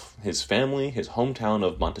himself, his family, his hometown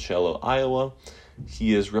of Monticello, Iowa.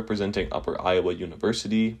 He is representing Upper Iowa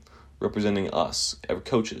University, representing us, every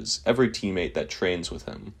coaches, every teammate that trains with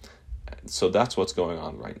him. So that's what's going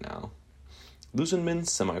on right now. Luzenman's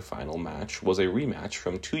semifinal match was a rematch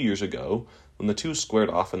from 2 years ago when the two squared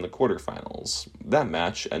off in the quarterfinals, that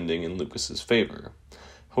match ending in Lucas's favor.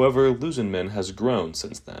 However, Luzenman has grown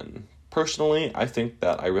since then. Personally, I think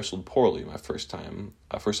that I wrestled poorly my first time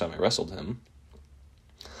I wrestled him.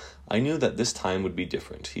 I knew that this time would be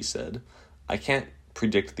different, he said. I can't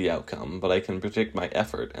predict the outcome, but I can predict my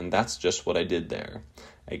effort, and that's just what I did there.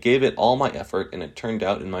 I gave it all my effort, and it turned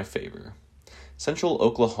out in my favor. Central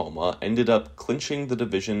Oklahoma ended up clinching the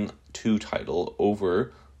Division II title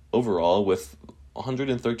overall with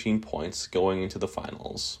 113 points going into the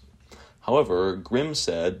finals. However, Grimm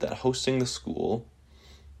said the hosting school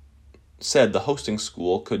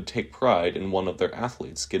could take pride in one of their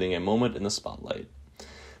athletes getting a moment in the spotlight.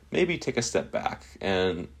 Maybe take a step back,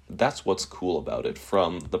 and that's what's cool about it.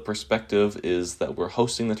 From the perspective is that we're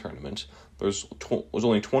hosting the tournament. There's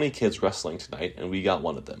only 20 kids wrestling tonight, and we got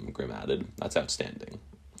one of them, Grimm added. That's outstanding.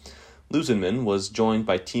 Luzenman was joined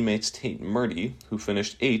by teammates Tate Murdy, who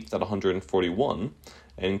finished 8th at 141,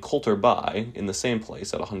 and Coulter Bai in the same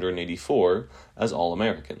place at 184 as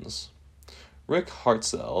All-Americans. Rick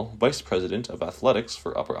Hartzell, Vice President of Athletics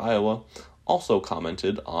for Upper Iowa, also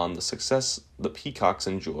commented on the success the Peacocks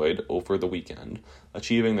enjoyed over the weekend,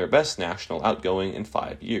 achieving their best national outing in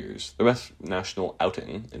 5 years.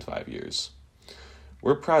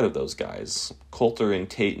 We're proud of those guys, Coulter and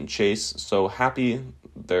Tate and Chase, so happy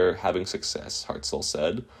they're having success, Hartzell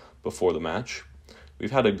said before the match.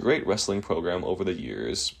 We've had a great wrestling program over the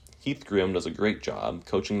years. Heath Grimm does a great job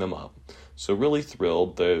coaching them up, so really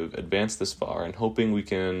thrilled they've advanced this far and hoping we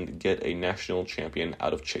can get a national champion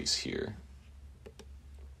out of Chase here.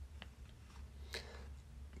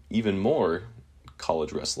 Even more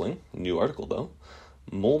college wrestling, new article though.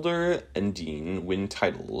 Mulder and Dean win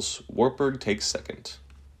titles, Wartburg takes second.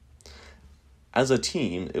 As a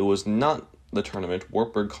team, it was not the tournament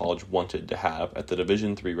Wartburg College wanted to have at the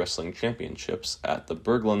Division III Wrestling Championships at the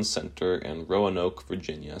Berglund Center in Roanoke,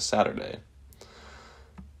 Virginia, Saturday.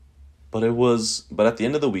 But at the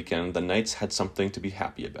end of the weekend, the Knights had something to be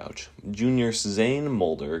happy about. Junior Zane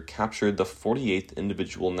Mulder captured the 48th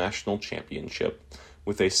individual national championship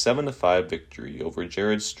with a 7-5 victory over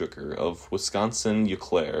Jared Stricker of Wisconsin-Eau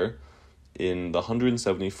Claire in the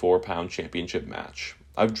 174-pound championship match.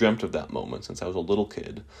 I've dreamt of that moment since I was a little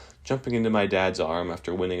kid, jumping into my dad's arm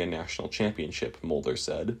after winning a national championship, Mulder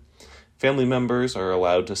said. Family members are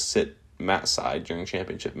allowed to sit mat side during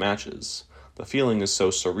championship matches. The feeling is so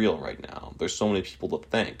surreal right now. There's so many people to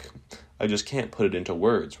thank. I just can't put it into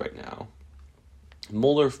words right now.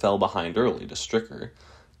 Mulder fell behind early to Stricker,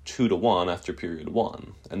 2-1 after period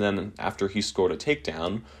 1, and then after he scored a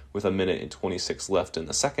takedown with 1:26 left in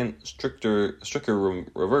the second, Stricker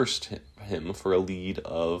reversed him for a lead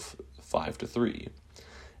of 5-3.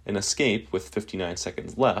 An escape with 59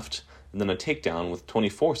 seconds left, and then a takedown with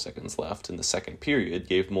 24 seconds left in the second period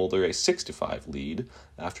gave Mulder a 6-5 lead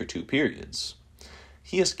after 2 periods.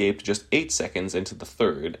 He escaped just 8 seconds into the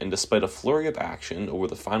third, and despite a flurry of action over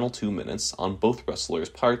the final 2 minutes on both wrestlers'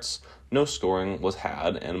 parts, no scoring was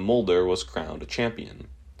had, and Mulder was crowned a champion.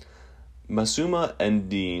 Masuma and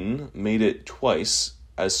Dean made it twice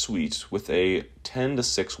as sweet with a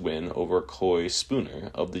 10-6 win over Coy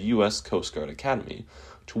Spooner of the U.S. Coast Guard Academy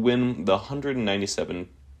to win the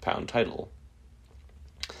 197-pound title.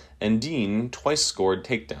 And Dean twice scored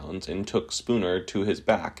takedowns and took Spooner to his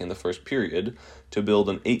back in the first period to build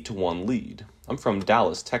an 8-1 lead. I'm from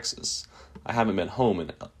Dallas, Texas. I haven't been home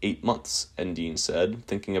in 8 months, and Dean said,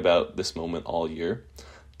 thinking about this moment all year.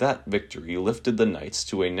 That victory lifted the Knights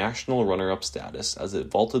to a national runner-up status as it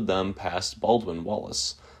vaulted them past Baldwin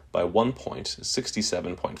Wallace by 1 point,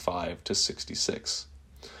 67.5 to 66.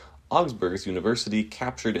 Augsburg University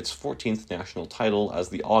captured its 14th national title as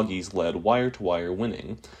the Augies led wire-to-wire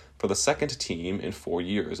winning for the second team in 4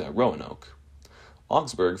 years at Roanoke.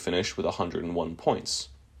 Augsburg finished with 101 points.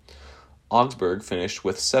 Augsburg finished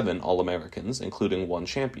with 7 All-Americans, including 1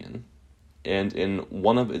 champion. And in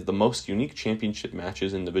one of the most unique championship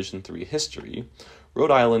matches in Division III history,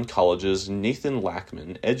 Rhode Island College's Nathan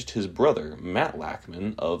Lackman edged his brother, Matt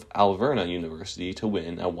Lackman, of Alverna University to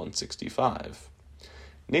win at 165.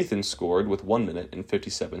 Nathan scored with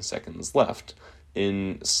 1:57 left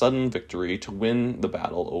in sudden victory to win the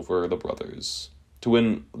battle of the brothers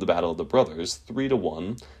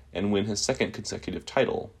 3-1 and win his second consecutive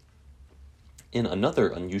title. In another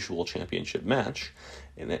unusual championship match,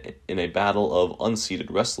 in a battle of unseeded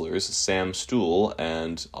wrestlers, Sam Stuhl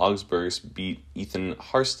and Augsburg beat Ethan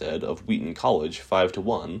Harstead of Wheaton College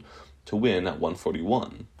 5-1 to win at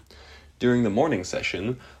 141. During the morning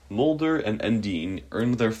session, Mulder and Dean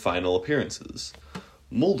earned their final appearances.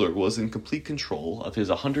 Mulder was in complete control of his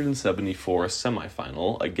 174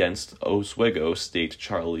 semifinal against Oswego State's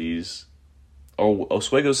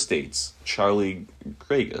Charlie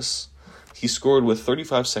Gregus. He scored with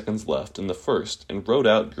 35 seconds left in the first and rode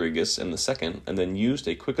out Gregus in the second, and then used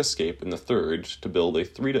a quick escape in the third to build a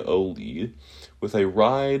 3-0 lead with the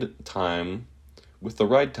ride time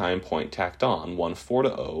point tacked on, won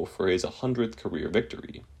 4-0 for his 100th career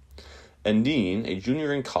victory. And Dean, a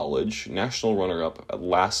junior in college, national runner-up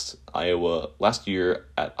last year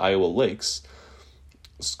at Iowa Lakes,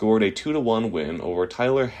 scored a 2-1 win over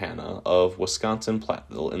Tyler Hanna of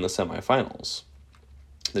Wisconsin-Platteville in the semifinals.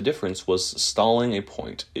 The difference was stalling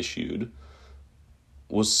point issued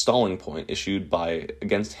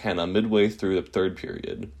against Hanna midway through the third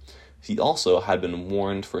period. He also had been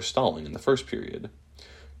warned for stalling in the first period.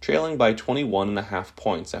 Trailing by 21.5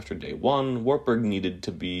 points after day 1, Wartburg needed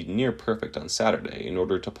to be near perfect on Saturday in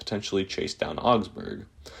order to potentially chase down Augsburg.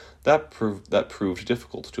 That proved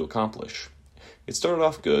difficult to accomplish. It started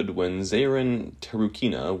off good when Zairin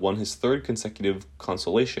Terukina won his third consecutive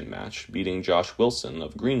consolation match, beating Josh Wilson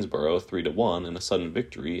of Greensboro 3-1 in a sudden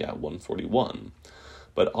victory at 141.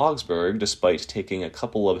 But Augsburg, despite taking a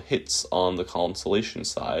couple of hits on the consolation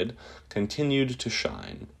side, continued to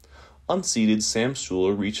shine. Unseeded Sam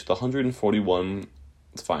Schuler reached the 141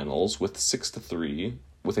 finals with a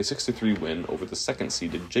 6-3 win over the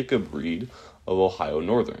second-seeded Jacob Reed of Ohio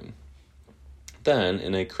Northern. Then,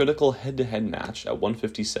 in a critical head-to-head match at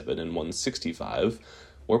 157 and 165,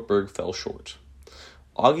 Wartburg fell short.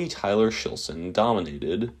 Augie Tyler Shilson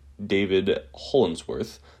dominated David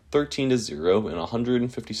Hollinsworth 13-0 in a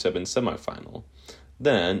 157 semifinal.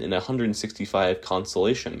 Then, in a 165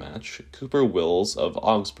 consolation match, Cooper Wills of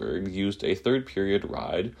Augsburg used a third-period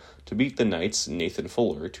ride to beat the Knights' Nathan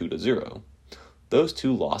Fuller 2-0. Those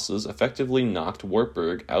two losses effectively knocked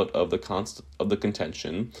Wartburg out of the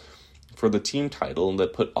contention for the team title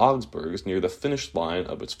that put Augsburg near the finish line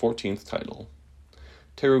of its 14th title.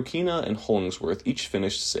 Terukina and Hollingsworth each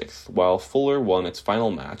finished 6th, while Fuller won its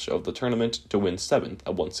final match of the tournament to win 7th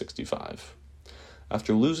at 165.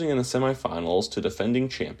 After losing in the semifinals to defending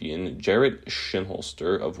champion Jarrett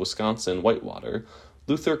Shinholster of Wisconsin Whitewater,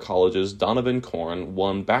 Luther College's Donovan Korn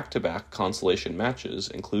won back-to-back consolation matches,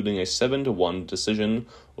 including a 7-1 decision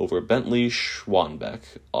over Bentley Schwanbeck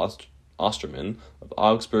Osterman of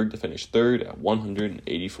Augsburg to finish third at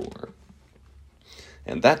 184.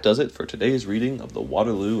 And that does it for today's reading of the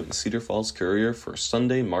Waterloo and Cedar Falls Courier for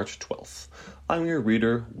Sunday, March 12th. I'm your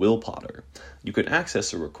reader, Will Potter. You can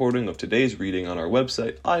access a recording of today's reading on our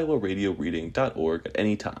website, iowaradioreading.org, at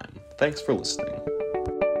any time. Thanks for listening.